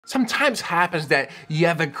Sometimes happens that you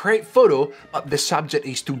have a great photo, but the subject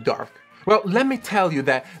is too dark. Well, let me tell you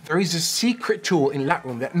that there is a secret tool in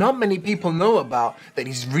Lightroom that not many people know about that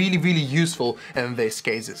is really useful in these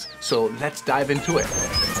cases. So let's dive into it.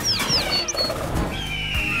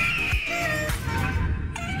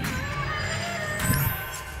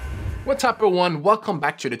 What's up everyone, welcome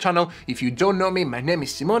back to the channel. If you don't know me, my name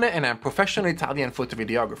is Simone and I'm a professional Italian photo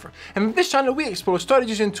videographer. And in this channel we explore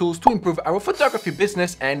strategies and tools to improve our photography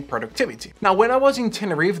business and productivity. Now when I was in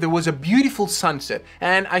Tenerife there was a beautiful sunset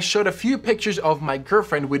and I showed a few pictures of my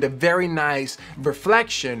girlfriend with a very nice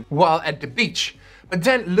reflection while at the beach. But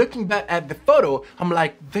then looking back at the photo, I'm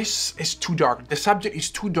like, this is too dark. The subject is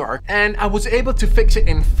too dark. And I was able to fix it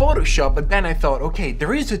in Photoshop, but then I thought, okay,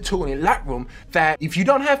 there is a tool in Lightroom that if you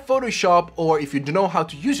don't have Photoshop or if you don't know how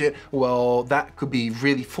to use it, well, that could be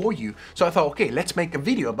really for you. So I thought, okay, let's make a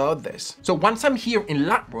video about this. So once I'm here in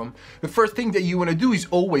Lightroom, the first thing that you wanna do is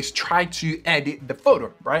always try to edit the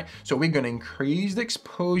photo, right? So we're gonna increase the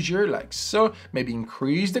exposure like so, maybe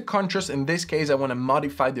increase the contrast. In this case, I wanna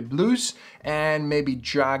modify the blues and maybe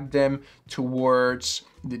drag them towards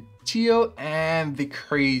the teal and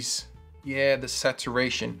decrease, the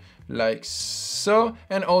saturation like so,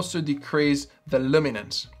 and also decrease the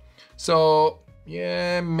luminance. So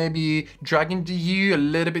maybe dragging the hue a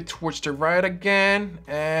little bit towards the right again,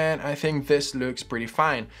 and I think this looks pretty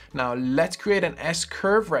fine. Now let's create an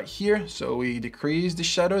S-curve right here. So we decrease the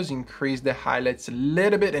shadows, increase the highlights a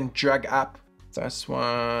little bit and drag up this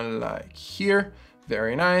one like here.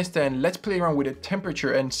 Very nice. Then let's play around with the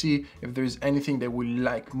temperature and see if there's anything that we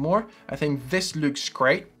like more. I think this looks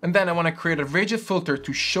great. And then I want to create a rigid filter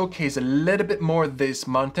to showcase a little bit more these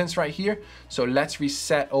mountains right here. So let's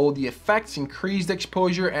reset all the effects, increase the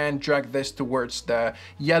exposure and drag this towards the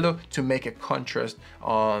yellow to make a contrast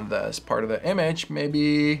on this part of the image.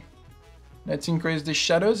 Maybe let's increase the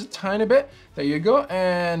shadows a tiny bit. There you go.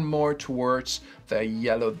 And more towards the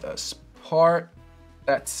yellow, this part.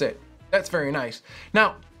 That's it. That's very nice.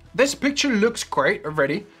 Now, this picture looks great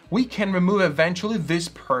already. We can remove eventually this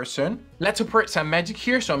person. Let's operate some magic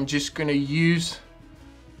here. So I'm just gonna use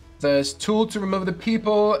this tool to remove the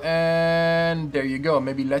people and there you go.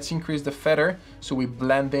 Maybe let's increase the feather so we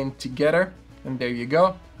blend in together and there you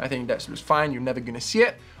go. I think that looks fine. You're never gonna see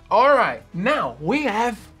it. All right, now we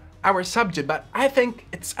have our subject, but I think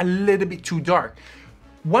it's a little bit too dark.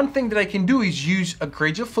 One thing that I can do is use a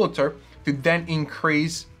gradient filter to then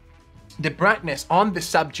increase the brightness on the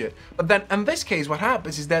subject. But then in this case, what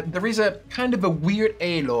happens is that there is a kind of a weird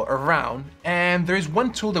halo around and there is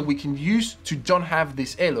one tool that we can use to don't have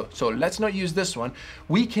this halo. So let's not use this one.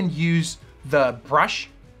 We can use the brush.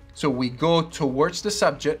 So we go towards the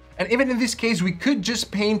subject, and even in this case, we could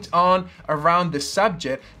just paint on around the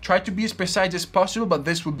subject, try to be as precise as possible, but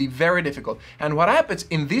this would be very difficult. And what happens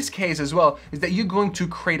in this case as well is that you're going to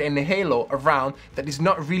create a halo around that is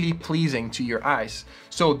not really pleasing to your eyes.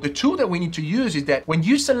 So the tool that we need to use is that when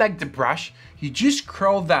you select the brush, you just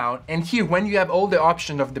scroll down, and here when you have all the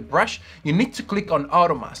options of the brush, you need to click on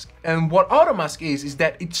auto mask. And what auto mask is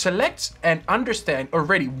that it selects and understands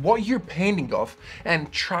already what you're painting of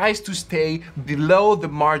and tries to stay below the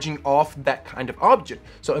margin of that kind of object.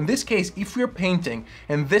 So in this case, if we're painting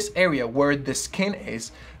in this area where the skin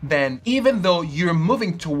is, then even though you're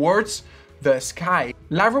moving towards the sky,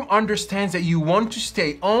 Lightroom understands that you want to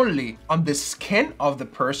stay only on the skin of the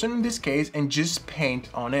person in this case and just paint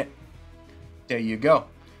on it. There you go.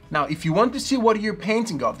 Now, if you want to see what you're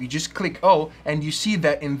painting of, you just click O and you see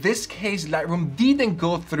that in this case, Lightroom didn't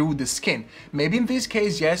go through the skin. Maybe in this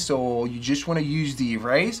case, yes, so you just want to use the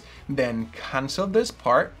erase, then cancel this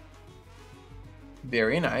part.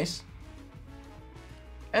 Very nice.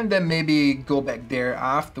 And then maybe go back there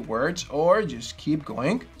afterwards or just keep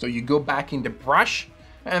going. So you go back in the brush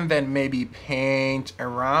and then maybe paint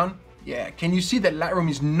around. Yeah, can you see that Lightroom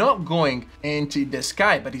is not going into the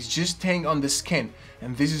sky, but it's just staying on the skin.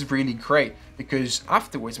 And this is really great because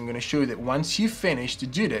afterwards I'm going to show you that once you finish to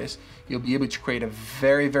do this, you'll be able to create a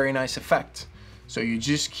very nice effect. So you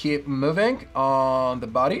just keep moving on the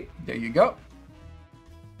body. There you go.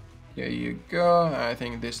 There you go. I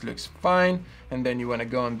think this looks fine. And then you want to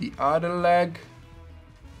go on the other leg.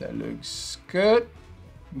 That looks good.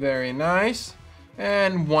 Very nice.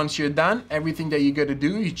 And once you're done, everything that you gotta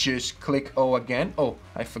do is just click O again. Oh,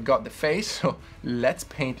 I forgot the face, so let's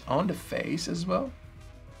paint on the face as well.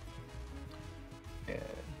 Yeah,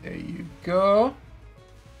 there you go.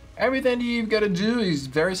 Everything you've gotta do is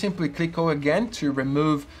very simply click O again to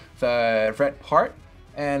remove the red part.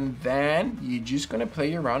 and then you're just gonna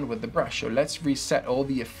play around with the brush. So let's reset all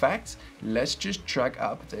the effects. Let's just drag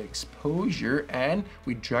up the exposure, and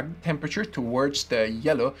we drag the temperature towards the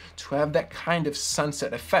yellow to have that kind of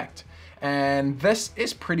sunset effect. And this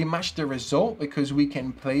is pretty much the result, because we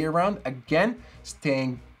can play around again,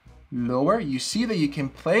 staying lower. You see that you can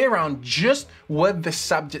play around just with the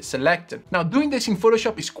subject selected. Now, doing this in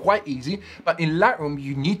Photoshop is quite easy, but in Lightroom,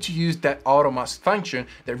 you need to use that auto mask function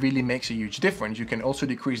that really makes a huge difference. You can also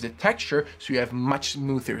decrease the texture so you have much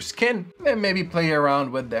smoother skin. Then maybe play around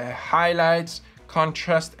with the highlights,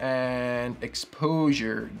 contrast, and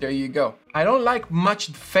exposure. There you go. I don't like much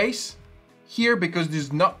the face here because this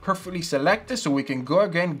is not perfectly selected, so we can go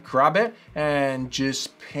again, grab it, and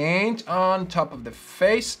just paint on top of the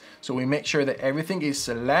face. So we make sure that everything is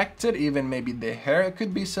selected, even maybe the hair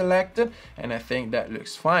could be selected, and I think that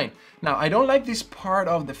looks fine. Now, I don't like this part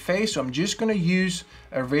of the face, so I'm just gonna use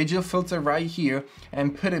a radial filter right here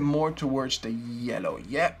and put it more towards the yellow.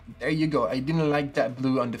 Yep, there you go. I didn't like that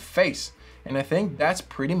blue on the face. And I think that's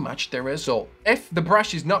pretty much the result. If the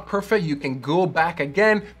brush is not perfect, you can go back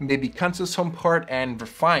again, maybe cancel some part and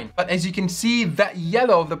refine. But as you can see, that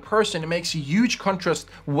yellow of the person makes a huge contrast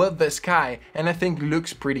with the sky, and I think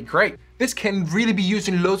looks pretty great. This can really be used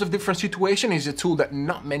in loads of different situations. It's a tool that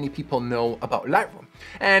not many people know about Lightroom.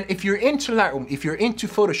 And if you're into Lightroom, if you're into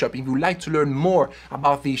Photoshop, if you'd like to learn more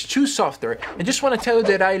about these two software, I just want to tell you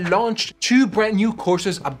that I launched 2 brand new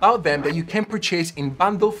courses about them that you can purchase in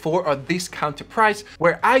bundle for a discounted price,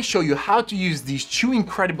 where I show you how to use these 2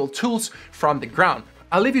 incredible tools from the ground.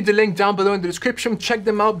 I'll leave you the link down below in the description. Check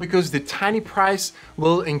them out because the tiny price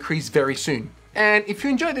will increase very soon. And if you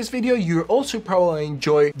enjoyed this video, you'll also probably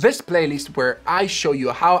enjoy this playlist where I show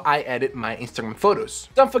you how I edit my Instagram photos.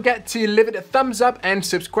 Don't forget to leave it a thumbs up and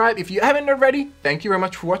subscribe if you haven't already. Thank you very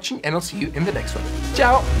much for watching, and I'll see you in the next one.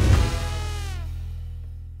 Ciao!